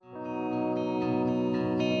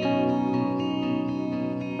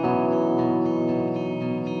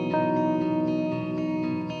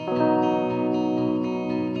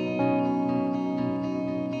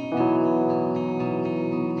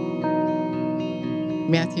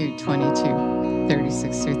Matthew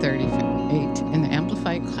 22:36 through 38 in the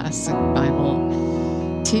Amplified Classic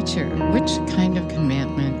Bible. Teacher, which kind of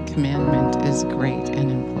commandment is great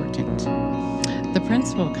and important? The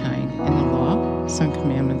principal kind in the law. Some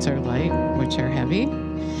commandments are light, which are heavy.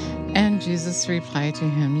 And Jesus replied to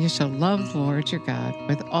him, you shall love the Lord your God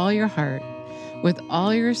with all your heart, with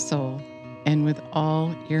all your soul, and with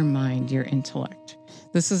all your mind, your intellect.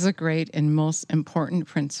 This is a great and most important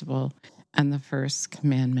principle and the first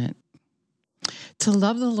commandment. To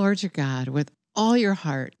love the Lord your God with all your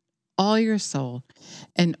heart, all your soul,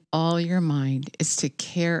 and all your mind is to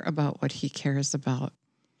care about what he cares about,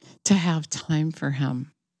 to have time for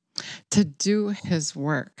him, to do his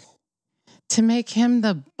work, to make him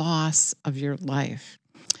the boss of your life,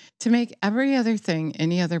 to make every other thing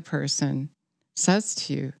any other person says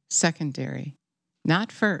to you secondary, not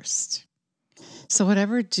first. So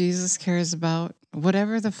whatever Jesus cares about,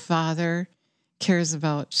 whatever the Father cares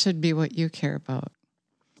about, should be what you care about.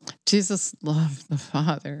 Jesus loved the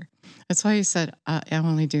Father. That's why he said, I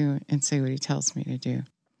only do and say what he tells me to do.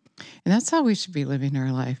 And that's how we should be living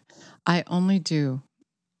our life. I only do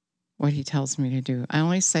what he tells me to do. I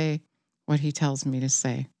only say what he tells me to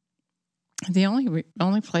say. The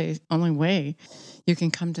only way you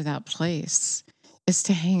can come to that place is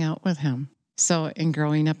to hang out with him. So in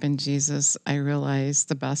growing up in Jesus, I realized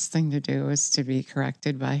the best thing to do is to be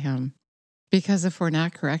corrected by him. Because if we're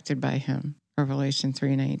not corrected by him, Revelation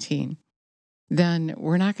 3:19, then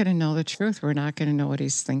we're not going to know the truth. We're not going to know what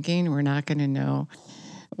he's thinking. We're not going to know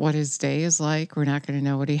what his day is like. We're not going to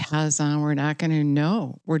know what he has on. We're not going to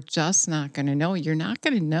know. We're just not going to know. You're not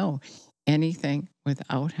going to know anything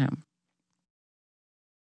without him.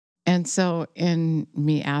 And so in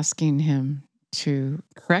me asking him to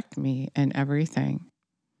correct me in everything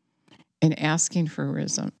and asking for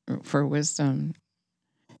wisdom,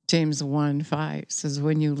 James 1:5 says,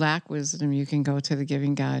 when you lack wisdom, you can go to the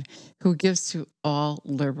giving God who gives to all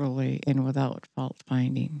liberally and without fault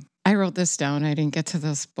finding. I wrote this down. I didn't get to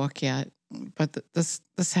this book yet, but this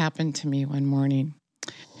happened to me one morning.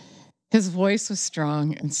 His voice was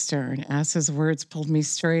strong and stern as his words pulled me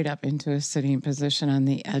straight up into a sitting position on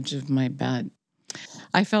the edge of my bed.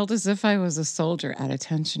 I felt as if I was a soldier at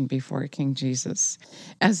attention before King Jesus.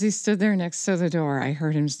 As he stood there next to the door, I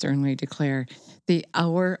heard him sternly declare, the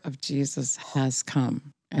hour of Jesus has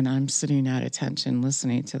come. And I'm sitting at attention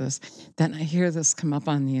listening to this. Then I hear this come up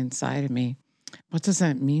on the inside of me. What does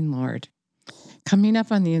that mean, Lord? Coming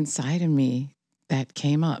up on the inside of me, that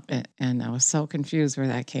came up, and I was so confused where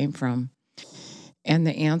that came from. And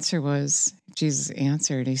the answer was, Jesus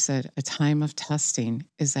answered, he said, a time of testing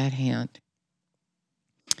is at hand.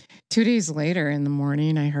 2 days later in the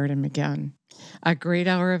morning, I heard him again. A great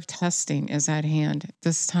hour of testing is at hand.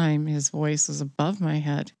 This time, his voice was above my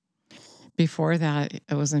head. Before that,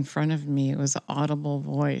 it was in front of me. It was an audible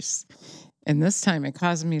voice. And this time, it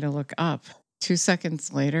caused me to look up. 2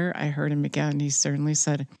 seconds later, I heard him again. He sternly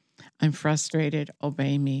said, I'm frustrated.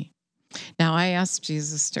 Obey me. Now, I asked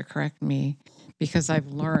Jesus to correct me because I've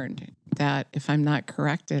learned that if I'm not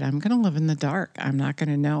corrected, I'm going to live in the dark. I'm not going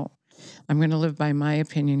to know. I'm going to live by my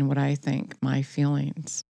opinion, what I think, my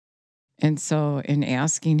feelings. And so in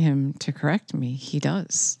asking him to correct me, he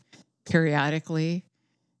does. Periodically,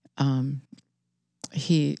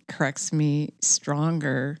 he corrects me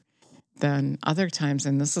stronger than other times.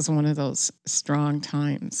 And this is one of those strong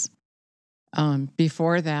times.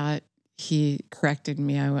 Before that, he corrected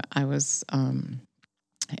me. I was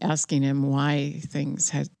asking him why things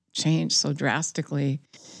had changed so drastically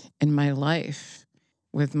in my life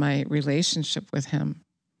with my relationship with him.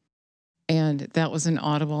 And that was an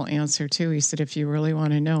audible answer too. He said, if you really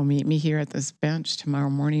want to know, meet me here at this bench tomorrow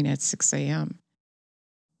morning at 6 a.m.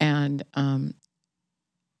 And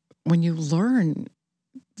when you learn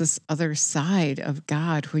this other side of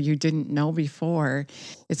God who you didn't know before,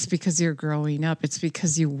 it's because you're growing up. It's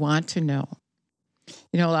because you want to know.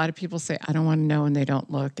 You know, a lot of people say, I don't want to know, and they don't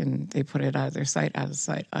look, and they put it out of their sight, out of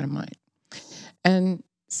sight, out of mind. And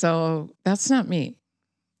so that's not me.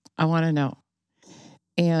 I want to know.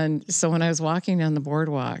 And so when I was walking on the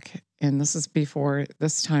boardwalk, and this is before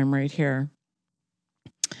this time right here,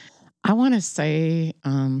 I want to say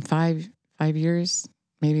 5 years,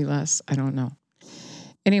 maybe less. I don't know.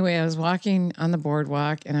 Anyway, I was walking on the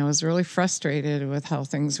boardwalk, and I was really frustrated with how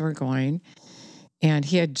things were going. And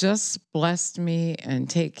he had just blessed me and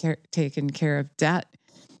taken care of debt.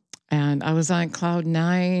 And I was on cloud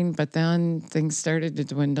 9, but then things started to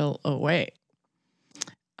dwindle away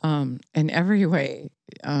in every way.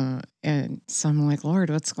 And so I'm like,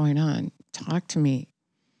 Lord, what's going on? Talk to me.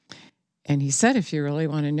 And he said, if you really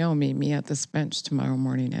want to know, meet me at this bench tomorrow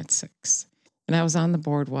morning at 6. And I was on the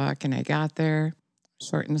boardwalk, and I got there,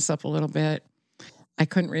 shorten this up a little bit. I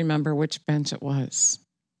couldn't remember which bench it was.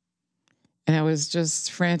 And I was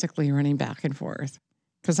just frantically running back and forth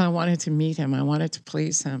because I wanted to meet him. I wanted to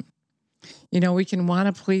please him. We can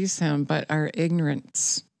want to please him, but our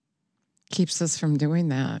ignorance keeps us from doing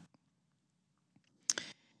that.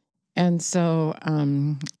 And so,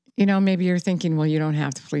 maybe you're thinking, well, you don't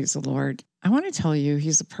have to please the Lord. I want to tell you,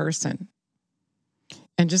 he's a person.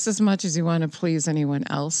 And just as much as you want to please anyone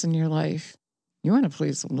else in your life, you want to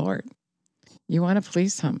please the Lord. You want to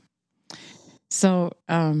please him. So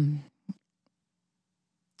I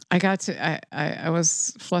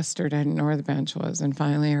was flustered. I didn't know where the bench was. And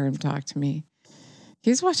finally I heard him talk to me.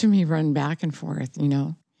 He's watching me run back and forth,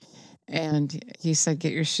 And he said,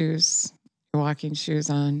 get your shoes, your walking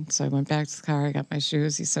shoes on. So I went back to the car. I got my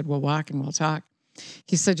shoes. He said, we'll walk and we'll talk.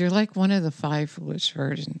 He said, you're like one of the 5 foolish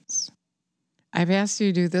virgins. I've asked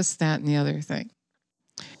you to do this, that, and the other thing.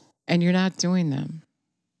 And you're not doing them.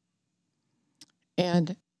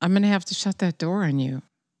 And I'm going to have to shut that door on you.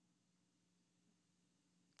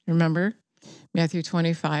 Remember Matthew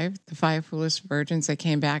 25, the 5 foolish virgins, they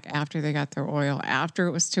came back after they got their oil, after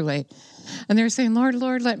it was too late. And they were saying, Lord,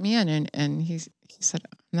 Lord, let me in. And he said,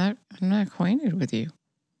 I'm not acquainted with you.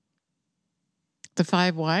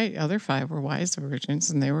 The other 5 were wise virgins,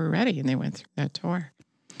 and they were ready, and they went through that door.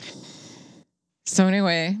 So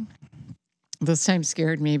anyway, this time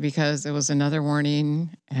scared me because it was another warning,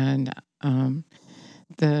 and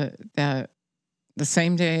the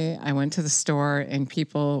same day I went to the store and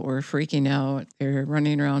people were freaking out. They were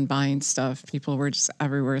running around buying stuff. People were just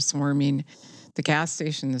everywhere swarming. The gas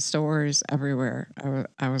station, the stores, everywhere.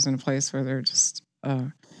 I was in a place where they're just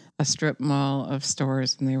a strip mall of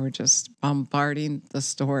stores, and they were just bombarding the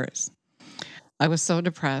stores. I was so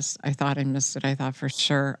depressed. I thought I missed it. I thought for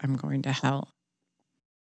sure I'm going to hell.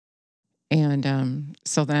 And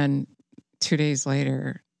so then 2 days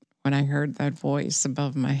later, when I heard that voice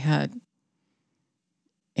above my head,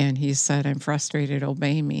 and he said, I'm frustrated,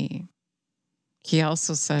 obey me. He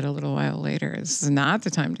also said a little while later, this is not the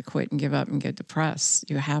time to quit and give up and get depressed.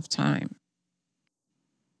 You have time.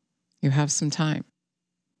 You have some time.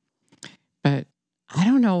 But I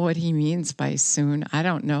don't know what he means by soon. I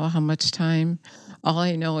don't know how much time. All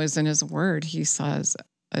I know is in his word, he says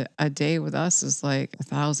a day with us is like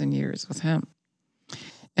 1,000 years with him.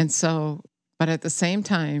 And so, but at the same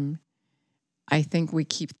time, I think we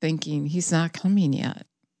keep thinking he's not coming yet.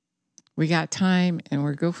 We got time, and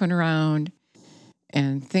we're goofing around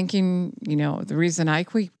and thinking, the reason I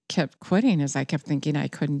kept quitting is I kept thinking I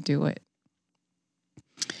couldn't do it,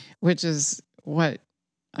 which is what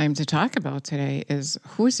I'm to talk about today is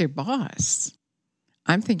who's your boss?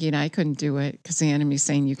 I'm thinking I couldn't do it because the enemy's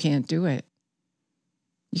saying you can't do it.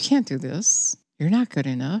 You can't do this. You're not good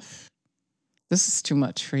enough. This is too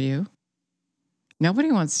much for you.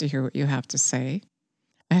 Nobody wants to hear what you have to say.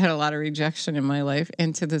 I had a lot of rejection in my life,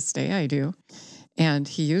 and to this day I do. And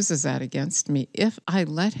he uses that against me if I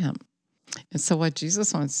let him. And so what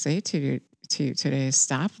Jesus wants to say to you today is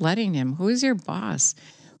stop letting him. Who is your boss?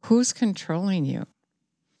 Who's controlling you?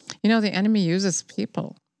 The enemy uses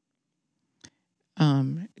people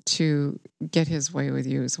to get his way with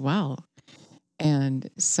you as well. And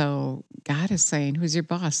so God is saying, who's your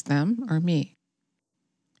boss, them or me?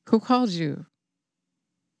 Who called you?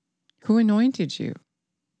 Who anointed you?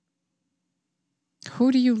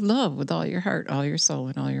 Who do you love with all your heart, all your soul,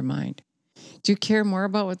 and all your mind? Do you care more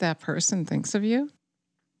about what that person thinks of you?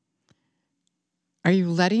 Are you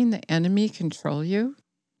letting the enemy control you?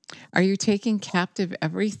 Are you taking captive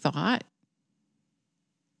every thought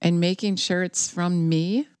and making sure it's from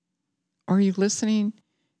me? Or are you listening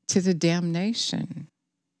to the damnation,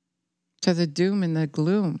 to the doom and the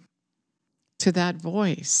gloom, to that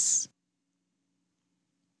voice?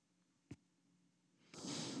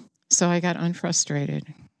 So I got unfrustrated.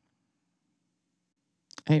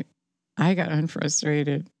 I got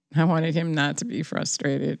unfrustrated. I wanted him not to be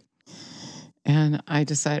frustrated. And I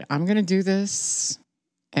decided I'm going to do this.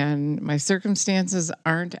 And my circumstances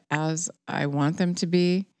aren't as I want them to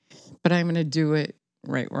be, but I'm going to do it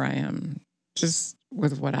right where I am, just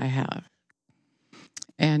with what I have.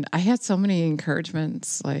 And I had so many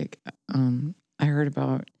encouragements. Like I heard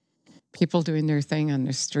about people doing their thing on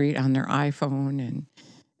the street on their iPhone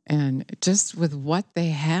and just with what they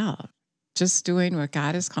have, just doing what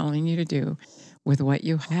God is calling you to do with what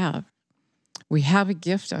you have. We have a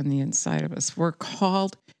gift on the inside of us. We're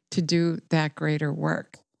called to do that greater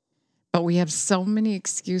work. But we have so many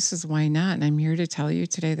excuses why not. And I'm here to tell you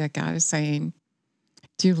today that God is saying,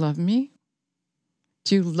 do you love me?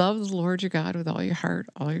 Do you love the Lord your God with all your heart,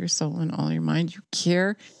 all your soul, and all your mind? You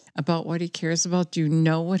care about what he cares about? Do you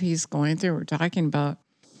know what he's going through? We're talking about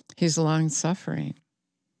he's long-suffering.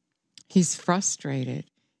 He's frustrated.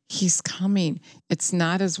 He's coming. It's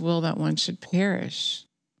not his will that one should perish.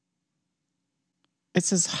 It's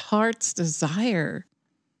his heart's desire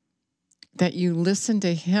that you listen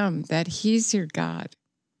to him, that he's your God.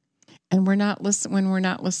 And when we're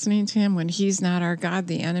not listening to him, when he's not our God,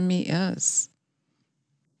 the enemy is.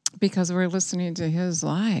 Because we're listening to his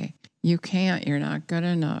lie. You can't, you're not good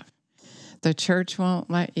enough. The church won't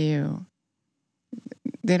let you.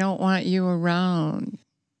 They don't want you around.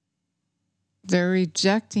 They're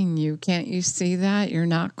rejecting you. Can't you see that? You're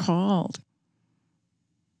not called.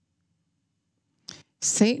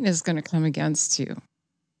 Satan is going to come against you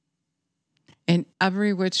in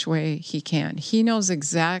every which way he can. He knows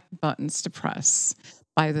exact buttons to press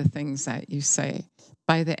by the things that you say,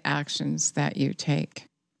 by the actions that you take.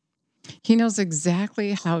 He knows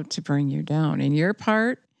exactly how to bring you down, and your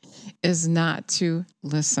part is not to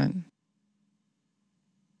listen.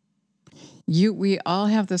 We all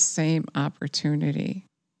have the same opportunity.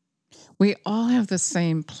 We all have the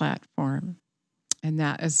same platform, and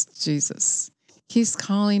that is Jesus. He's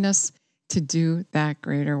calling us to do that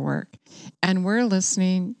greater work. And we're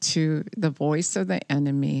listening to the voice of the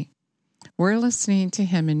enemy. We're listening to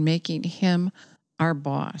him and making him our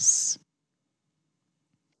boss.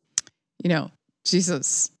 You know,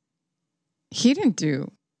 Jesus, he didn't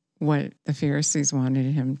do what the Pharisees wanted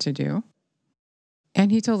him to do.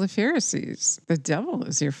 And he told the Pharisees, the devil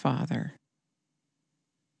is your father.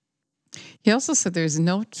 He also said there's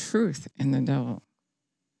no truth in the devil.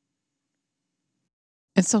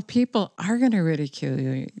 And so people are going to ridicule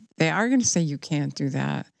you. They are going to say you can't do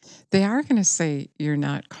that. They are going to say you're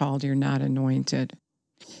not called, you're not anointed.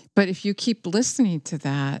 But if you keep listening to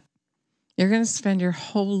that, you're going to spend your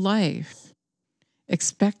whole life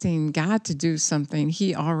expecting God to do something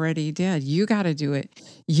he already did. You got to do it.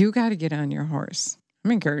 You got to get on your horse.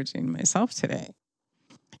 I'm encouraging myself today.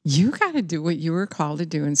 You got to do what you were called to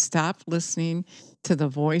do and stop listening to the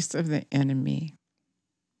voice of the enemy.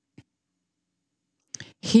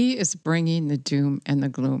 He is bringing the doom and the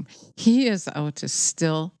gloom. He is out to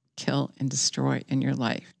still, kill, and destroy in your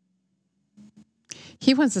life.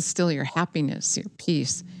 He wants to steal your happiness, your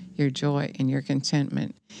peace, your joy, and your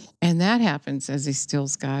contentment. And that happens as he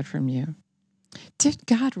steals God from you. Did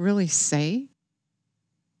God really say?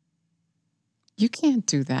 You can't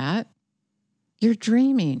do that. You're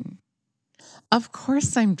dreaming. Of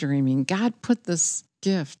course I'm dreaming. God put this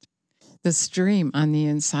gift, this dream on the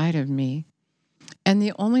inside of me. And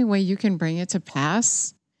the only way you can bring it to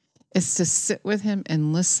pass is to sit with him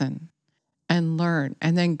and listen and learn,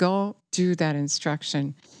 and then go do that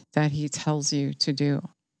instruction that he tells you to do.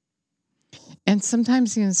 And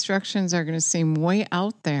sometimes the instructions are going to seem way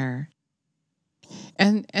out there.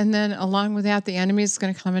 And then along with that, the enemy is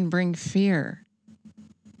going to come and bring fear.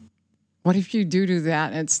 What if you do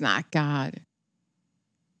that and it's not God?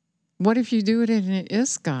 What if you do it and it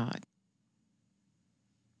is God?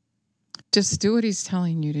 Just do what he's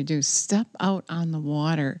telling you to do. Step out on the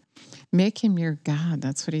water. Make him your God.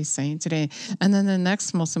 That's what he's saying today. And then the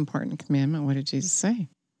next most important commandment, what did Jesus say?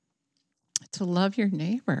 To love your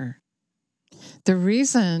neighbor. The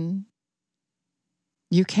reason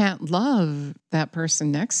you can't love that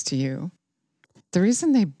person next to you, the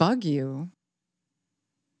reason they bug you,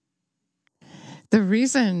 the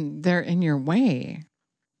reason they're in your way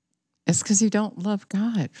is because you don't love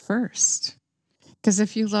God first. Because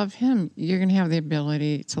if you love him, you're going to have the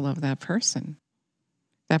ability to love that person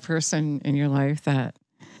in your life that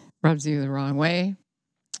rubs you the wrong way,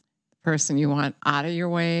 the person you want out of your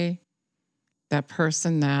way, that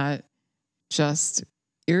person that just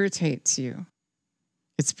irritates you.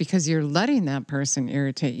 It's because you're letting that person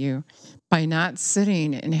irritate you by not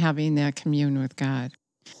sitting and having that commune with God,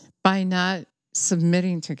 by not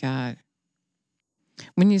submitting to God.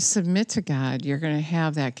 When you submit to God, you're going to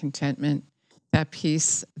have that contentment, that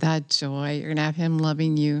peace, that joy. You're going to have him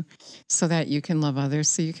loving you so that you can love others,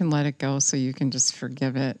 so you can let it go, so you can just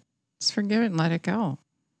forgive it. Just forgive it and let it go.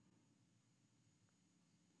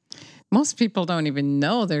 Most people don't even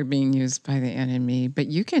know they're being used by the enemy, but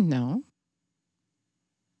you can know.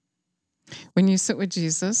 When you sit with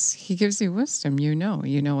Jesus, he gives you wisdom. You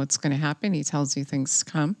know what's going to happen. He tells you things to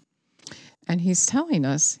come. And he's telling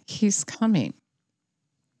us he's coming.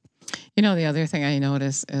 You know, the other thing I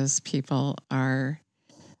notice is people are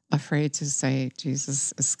afraid to say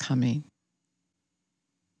Jesus is coming.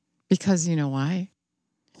 Because you know why?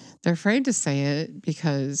 They're afraid to say it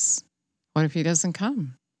because what if he doesn't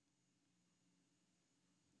come?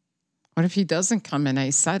 What if he doesn't come and I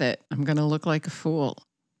said it? I'm going to look like a fool.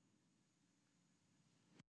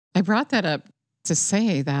 I brought that up to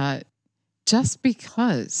say that just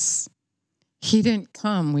because he didn't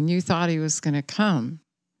come when you thought he was going to come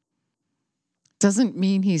doesn't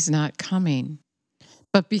mean he's not coming.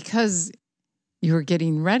 But because you were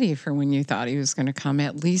getting ready for when you thought he was going to come,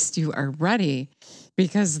 at least you are ready,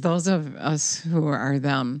 because those of us who are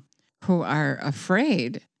them, who are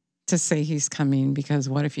afraid to say he's coming because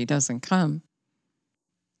what if he doesn't come?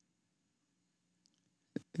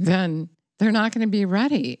 Then they're not going to be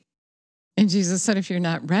ready. And Jesus said, if you're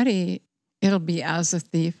not ready, it'll be as a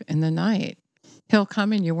thief in the night. He'll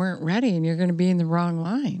come and you weren't ready and you're going to be in the wrong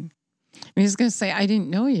line. And he's going to say, I didn't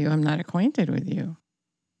know you. I'm not acquainted with you.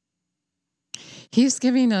 He's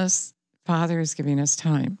giving us, Father is giving us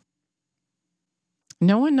time.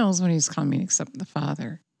 No one knows when he's coming except the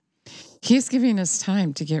Father. He's giving us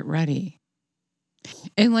time to get ready.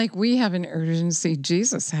 And like we have an urgency,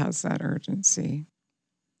 Jesus has that urgency.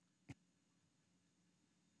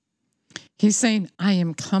 He's saying, I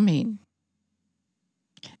am coming.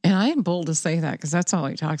 And I am bold to say that because that's all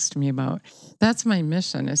he talks to me about. That's my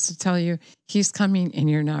mission, is to tell you he's coming and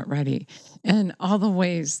you're not ready. And all the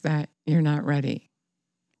ways that you're not ready.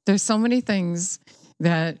 There's so many things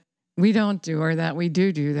that we don't do or that we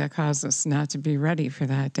do that cause us not to be ready for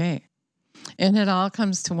that day. And it all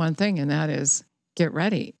comes to one thing, and that is get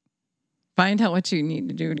ready. Find out what you need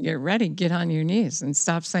to do to get ready. Get on your knees and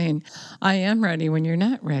stop saying, I am ready when you're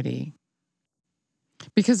not ready.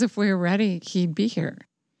 Because if we were ready, he'd be here.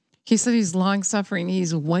 He said he's long-suffering.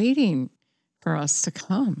 He's waiting for us to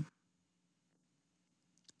come.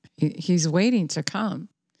 He's waiting to come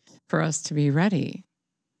for us to be ready.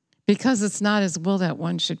 Because it's not his will that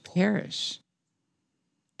one should perish.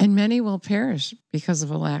 And many will perish because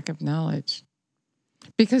of a lack of knowledge.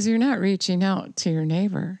 Because you're not reaching out to your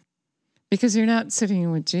neighbor. Because you're not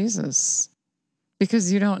sitting with Jesus.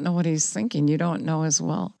 Because you don't know what he's thinking. You don't know his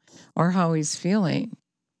will or how he's feeling.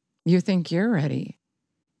 You think you're ready.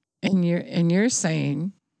 And you're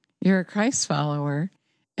saying you're a Christ follower.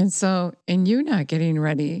 And so in you not getting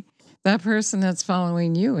ready, that person that's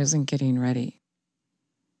following you isn't getting ready.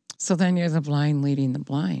 So then you're the blind leading the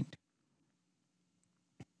blind.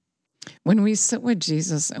 When we sit with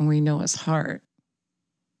Jesus and we know his heart,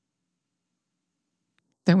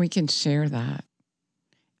 then we can share that.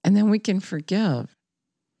 And then we can forgive.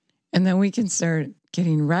 And then we can start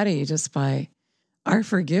getting ready just by our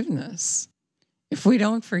forgiveness. If we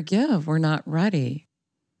don't forgive, we're not ready.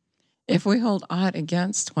 If we hold aught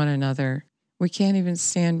against one another, we can't even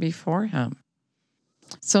stand before him.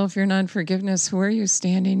 So if you're in unforgiveness, who are you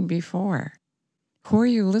standing before? Who are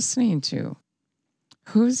you listening to?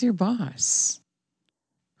 Who's your boss?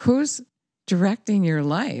 Who's directing your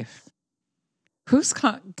life? Who's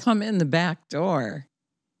come in the back door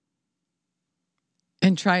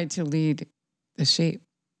and tried to lead the sheep?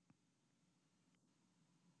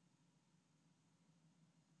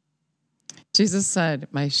 Jesus said,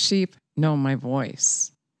 my sheep know my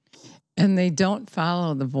voice, and they don't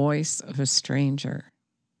follow the voice of a stranger.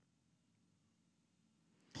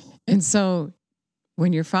 And so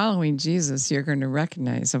when you're following Jesus, you're going to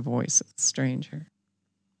recognize a voice of a stranger.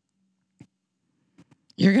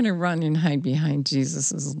 You're going to run and hide behind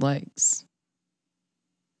Jesus's legs.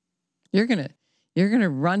 You're going to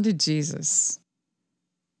run to Jesus,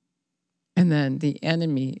 and then the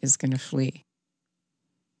enemy is going to flee.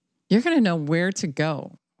 You're going to know where to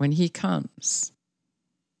go when he comes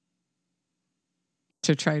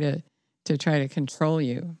to try to control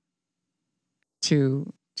you,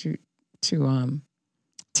 to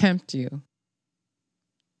tempt you,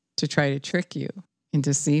 to try to trick you and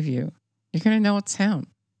deceive you. You're going to know it's him.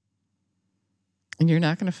 And you're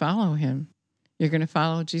not going to follow him. You're going to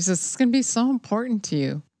follow Jesus. It's going to be so important to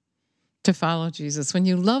you to follow Jesus. When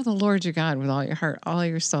you love the Lord your God with all your heart, all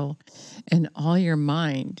your soul, and all your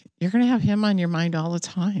mind, you're going to have him on your mind all the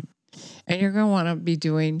time. And you're going to want to be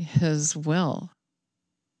doing his will.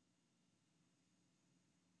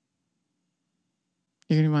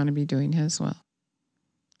 You're going to want to be doing his will,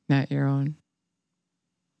 not your own.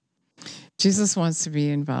 Jesus wants to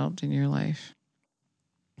be involved in your life.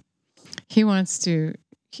 He wants you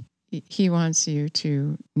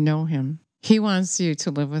to know him. He wants you to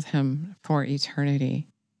live with him for eternity.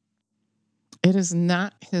 It is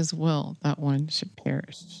not his will that one should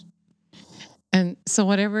perish. And so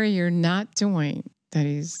whatever you're not doing that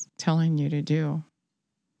he's telling you to do,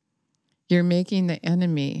 you're making the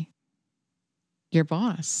enemy your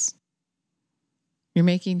boss. You're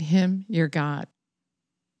making him your God.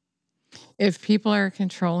 If people are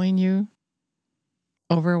controlling you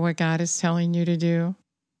over what God is telling you to do,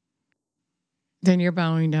 then you're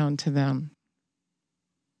bowing down to them.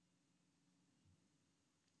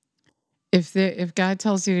 If God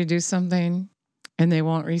tells you to do something and they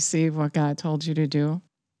won't receive what God told you to do,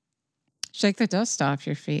 shake the dust off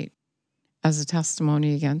your feet as a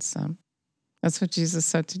testimony against them. That's what Jesus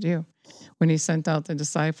said to do when he sent out the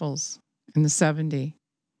disciples and the 70.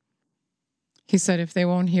 He said, if they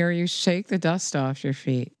won't hear you, shake the dust off your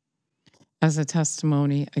feet as a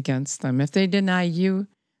testimony against them. If they deny you,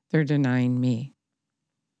 they're denying me.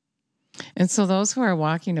 And so those who are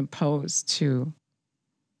walking opposed to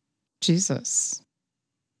Jesus,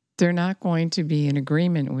 they're not going to be in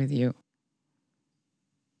agreement with you.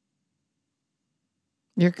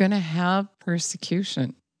 You're going to have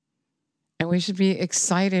persecution. And we should be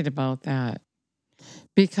excited about that,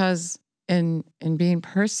 because in being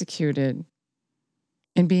persecuted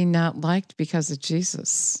and being not liked because of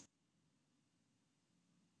Jesus,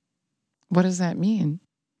 what does that mean?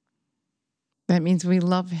 That means we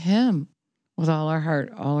love him with all our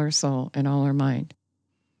heart, all our soul, and all our mind.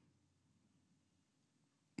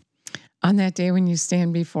 On that day when you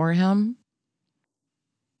stand before him,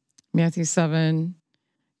 Matthew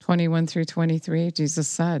 7:21-23, Jesus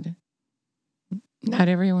said, not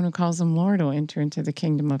everyone who calls him Lord will enter into the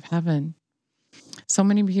kingdom of heaven. So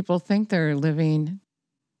many people think they're living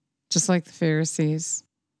just like the Pharisees.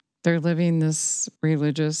 They're living this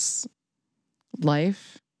religious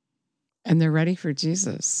life and they're ready for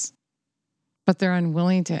Jesus, but they're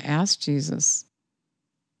unwilling to ask Jesus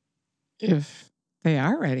if they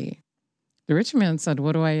are ready. The rich man said,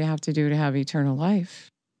 what do I have to do to have eternal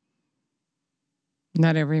life?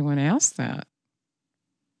 Not everyone asked that.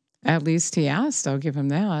 At least he asked. I'll give him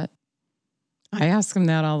that. I ask him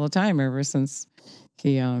that all the time ever since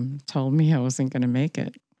he told me I wasn't going to make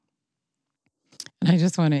it. And I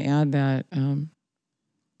just want to add that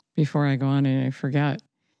before I go on and I forget,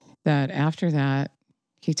 that after that,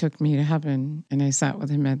 he took me to heaven and I sat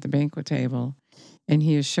with him at the banquet table and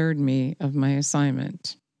he assured me of my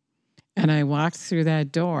assignment. And I walked through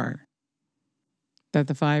that door that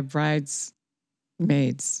the 5 bridesmaids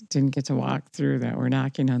didn't get to walk through that were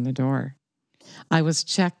knocking on the door. I was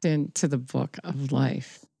checked into the book of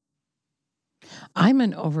life. I'm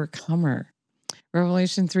an overcomer.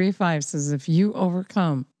 Revelation 3:5 says, if you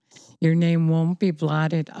overcome, your name won't be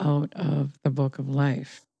blotted out of the book of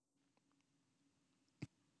life.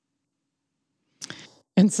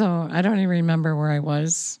 And so I don't even remember where I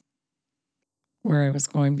was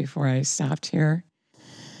going before I stopped here.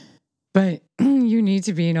 But you need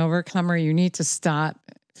to be an overcomer. You need to stop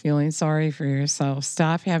feeling sorry for yourself.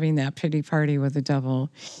 Stop having that pity party with the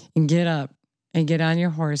devil and get up and get on your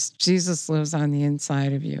horse. Jesus lives on the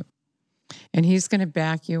inside of you, and he's going to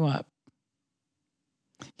back you up.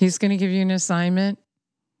 He's going to give you an assignment.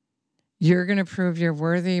 You're going to prove you're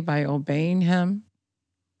worthy by obeying him.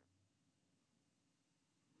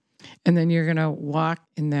 And then you're going to walk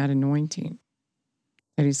in that anointing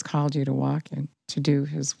that he's called you to walk in, to do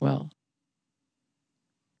his will.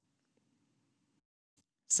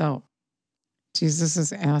 So Jesus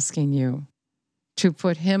is asking you to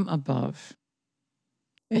put him above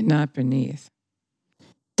and not beneath.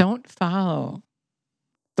 Don't follow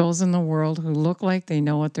those in the world who look like they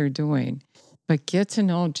know what they're doing, but get to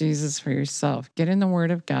know Jesus for yourself. Get in the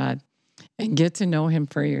Word of God and get to know him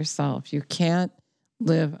for yourself. You can't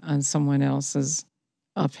live on someone else's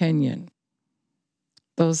opinion.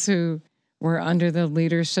 Those who were under the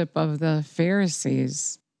leadership of the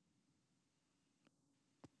Pharisees,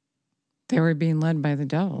 they were being led by the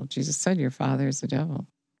devil. Jesus said, your father is the devil.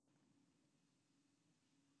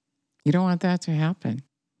 You don't want that to happen.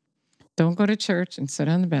 Don't go to church and sit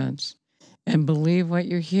on the bench and believe what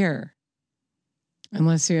you hear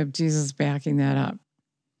unless you have Jesus backing that up.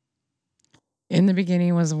 In the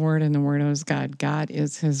beginning was the Word, and the Word was God. God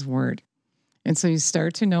is his Word. And so you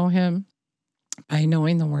start to know him by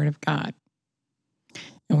knowing the Word of God.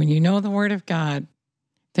 And when you know the Word of God,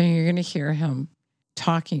 then you're going to hear him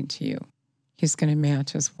talking to you. He's going to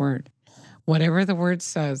match his word. Whatever the word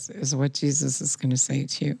says is what Jesus is going to say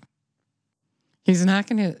to you. He's not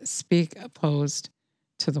going to speak opposed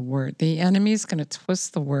to the word. The enemy is going to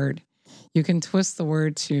twist the word. You can twist the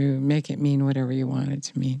word to make it mean whatever you want it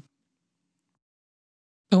to mean.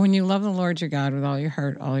 But when you love the Lord your God with all your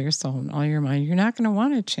heart, all your soul, and all your mind, you're not going to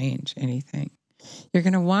want to change anything. You're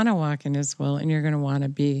going to want to walk in his will, and you're going to want to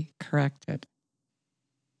be corrected.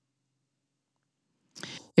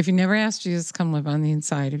 If you never asked Jesus to come live on the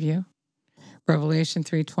inside of you, Revelation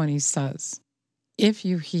 3:20 says, if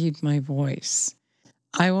you heed my voice,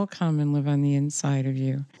 I will come and live on the inside of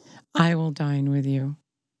you. I will dine with you.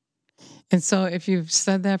 And so if you've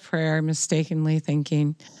said that prayer mistakenly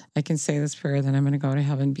thinking, I can say this prayer, then I'm going to go to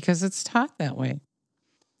heaven, because it's taught that way.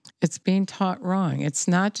 It's being taught wrong. It's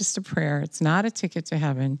not just a prayer. It's not a ticket to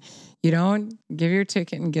heaven. You don't give your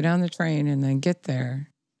ticket and get on the train and then get there.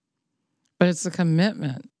 But it's a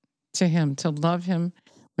commitment to him, to love him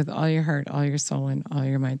with all your heart, all your soul, and all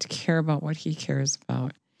your mind, to care about what he cares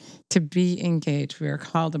about, to be engaged. We are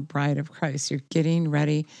called the bride of Christ. You're getting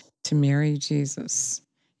ready to marry Jesus.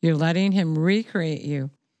 You're letting him recreate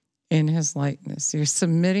you in his likeness. You're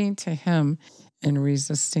submitting to him and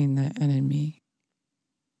resisting the enemy.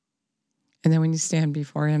 And then when you stand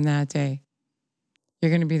before him that day, you're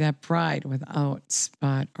going to be that bride without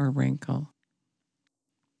spot or wrinkle.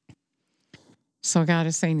 So God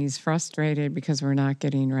is saying he's frustrated because we're not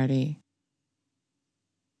getting ready.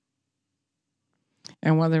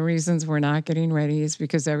 And one of the reasons we're not getting ready is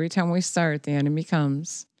because every time we start, the enemy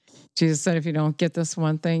comes. Jesus said, if you don't get this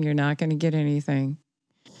one thing, you're not going to get anything.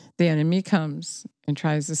 The enemy comes and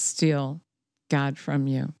tries to steal God from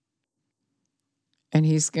you. And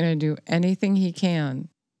he's going to do anything he can,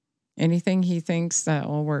 anything he thinks that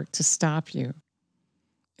will work to stop you.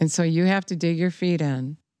 And so you have to dig your feet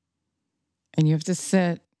in and you have to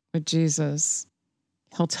sit with Jesus.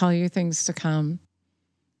 He'll tell you things to come.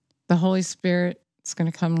 The Holy Spirit is going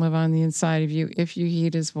to come live on the inside of you if you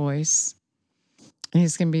heed his voice. And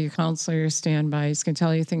he's going to be your counselor, your standby. He's going to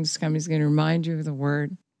tell you things to come. He's going to remind you of the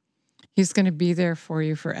word. He's going to be there for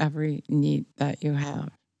you for every need that you have.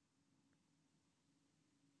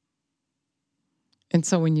 And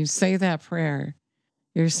so when you say that prayer,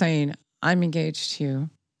 you're saying, I'm engaged to you.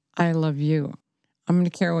 I love you. I'm going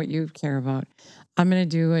to care what you care about. I'm going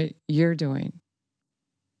to do what you're doing.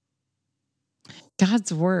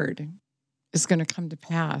 God's word is going to come to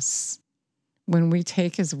pass when we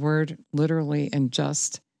take his word literally and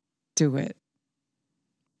just do it.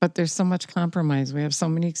 But there's so much compromise. We have so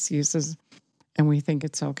many excuses and we think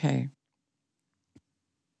it's okay.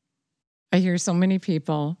 I hear so many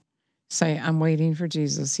people say, I'm waiting for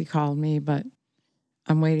Jesus. He called me, but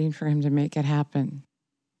I'm waiting for him to make it happen.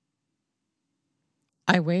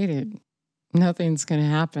 I waited. Nothing's going to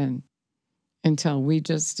happen until we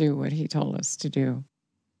just do what he told us to do,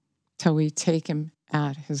 till we take him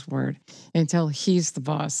at his word, until he's the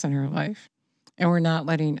boss in our life. And we're not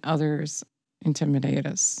letting others intimidate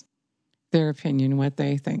us, their opinion, what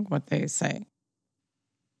they think, what they say.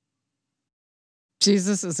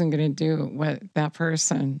 Jesus isn't going to do what that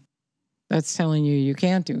person that's telling you you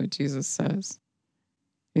can't do what Jesus says.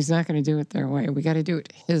 He's not going to do it their way. We got to do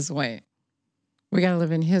it his way. We got to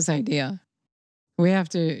live in his idea. We have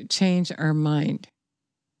to change our mind,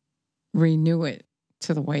 renew it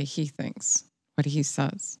to the way he thinks, what he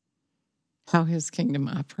says, how his kingdom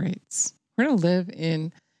operates. We're going to live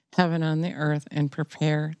in heaven on the earth and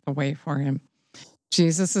prepare the way for him.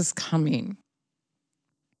 Jesus is coming.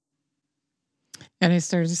 And I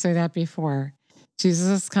started to say that before. Jesus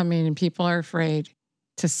is coming, and people are afraid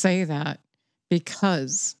to say that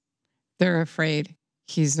because they're afraid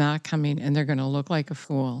he's not coming and they're going to look like a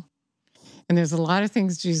fool. And there's a lot of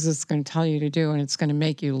things Jesus is going to tell you to do, and it's going to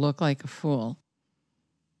make you look like a fool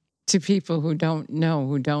to people who don't know,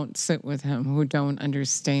 who don't sit with him, who don't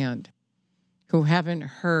understand, who haven't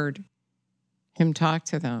heard him talk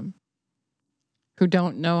to them, who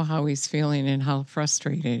don't know how he's feeling and how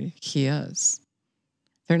frustrated he is.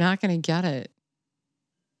 They're not going to get it.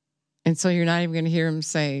 And so you're not even going to hear him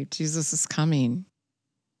say, Jesus is coming.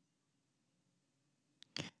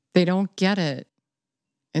 They don't get it.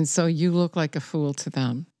 And so you look like a fool to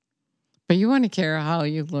them. But you want to care how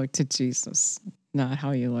you look to Jesus, not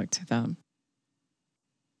how you look to them.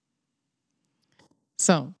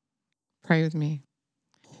 So pray with me.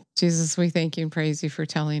 Jesus, we thank you and praise you for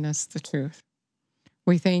telling us the truth.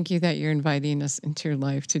 We thank you that you're inviting us into your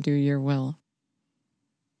life to do your will,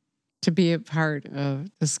 to be a part of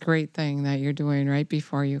this great thing that you're doing right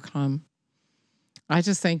before you come. I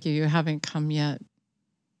just thank you haven't come yet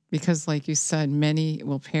because, like you said, many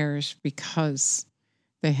will perish because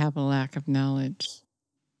they have a lack of knowledge.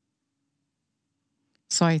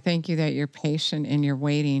 So I thank you that you're patient and you're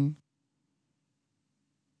waiting.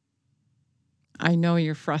 I know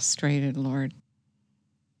you're frustrated, Lord,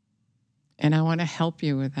 and I want to help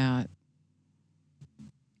you with that.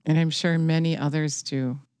 And I'm sure many others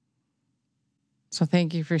do. So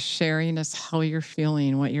thank you for sharing us how you're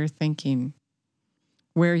feeling, what you're thinking,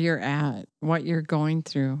 where you're at, what you're going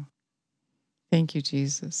through. Thank you,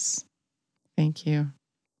 Jesus. Thank you.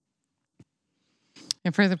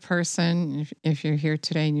 And for the person, if you're here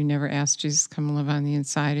today and you never asked Jesus to come live on the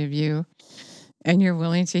inside of you, and you're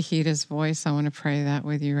willing to heed his voice, I want to pray that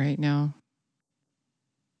with you right now.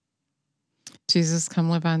 Jesus, come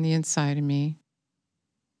live on the inside of me.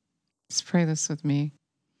 Let's pray this with me.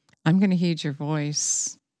 I'm going to heed your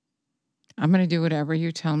voice. I'm going to do whatever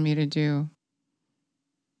you tell me to do.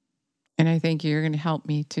 And I thank you, you're going to help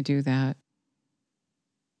me to do that.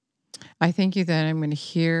 I thank you that I'm going to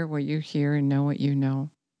hear what you hear and know what you know.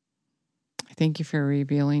 I thank you for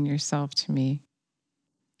revealing yourself to me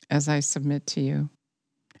as I submit to you.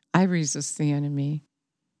 I resist the enemy.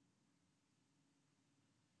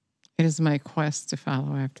 It is my quest to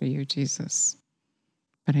follow after you, Jesus,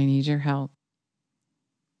 but I need your help.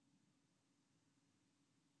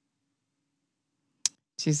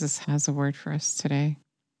 Jesus has a word for us today.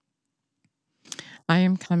 I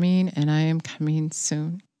am coming, and I am coming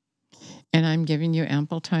soon. And I'm giving you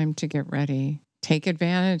ample time to get ready. Take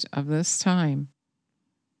advantage of this time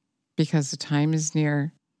because the time is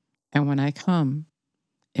near. And when I come,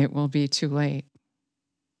 it will be too late.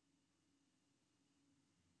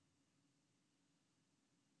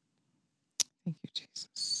 Thank you,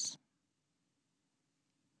 Jesus.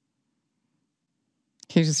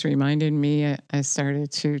 He just reminded me, I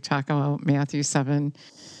started to talk about Matthew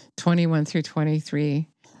 7:21 through 23.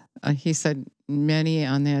 He said, many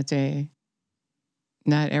on that day,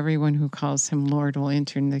 not everyone who calls him Lord will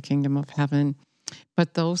enter in the kingdom of heaven,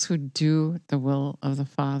 but those who do the will of the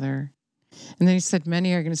Father. And then he said,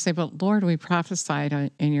 many are going to say, but Lord, we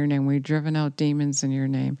prophesied in your name. We've driven out demons in your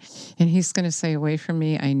name. And he's going to say, away from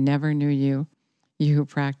me, I never knew you, you who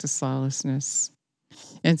practice lawlessness.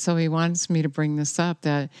 And so he wants me to bring this up,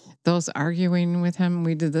 that those arguing with him,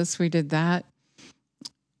 we did this, we did that.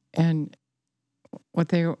 And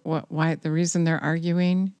why the reason they're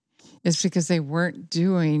arguing is because they weren't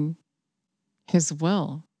doing his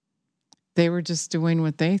will. They were just doing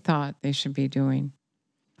what they thought they should be doing.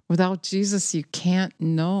 Without Jesus, you can't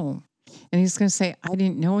know. And he's going to say, I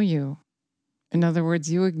didn't know you. In other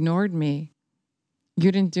words, you ignored me.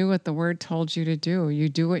 You didn't do what the word told you to do. You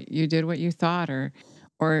did what you thought,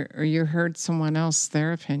 or you heard someone else,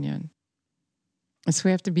 their opinion. And so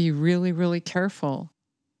we have to be really, really careful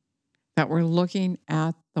that we're looking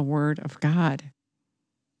at the word of God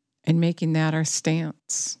and making that our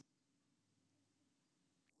stance.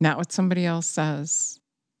 Not what somebody else says.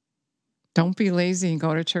 Don't be lazy and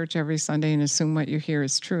go to church every Sunday and assume what you hear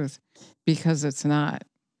is truth, because it's not.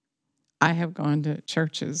 I have gone to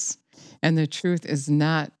churches, and the truth is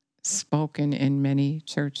not spoken in many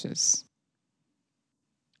churches,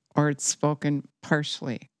 or it's spoken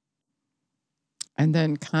partially and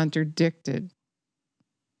then contradicted.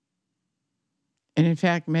 And in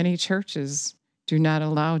fact, many churches do not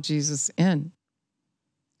allow Jesus in.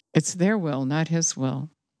 It's their will, not his will.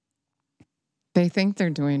 They think they're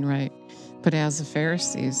doing right, but as the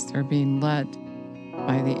Pharisees, they're being led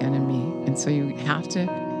by the enemy. And so you have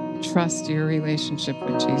to trust your relationship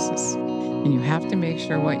with Jesus, and you have to make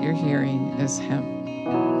sure what you're hearing is him.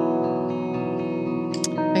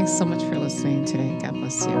 Thanks so much for listening today. God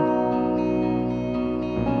bless you.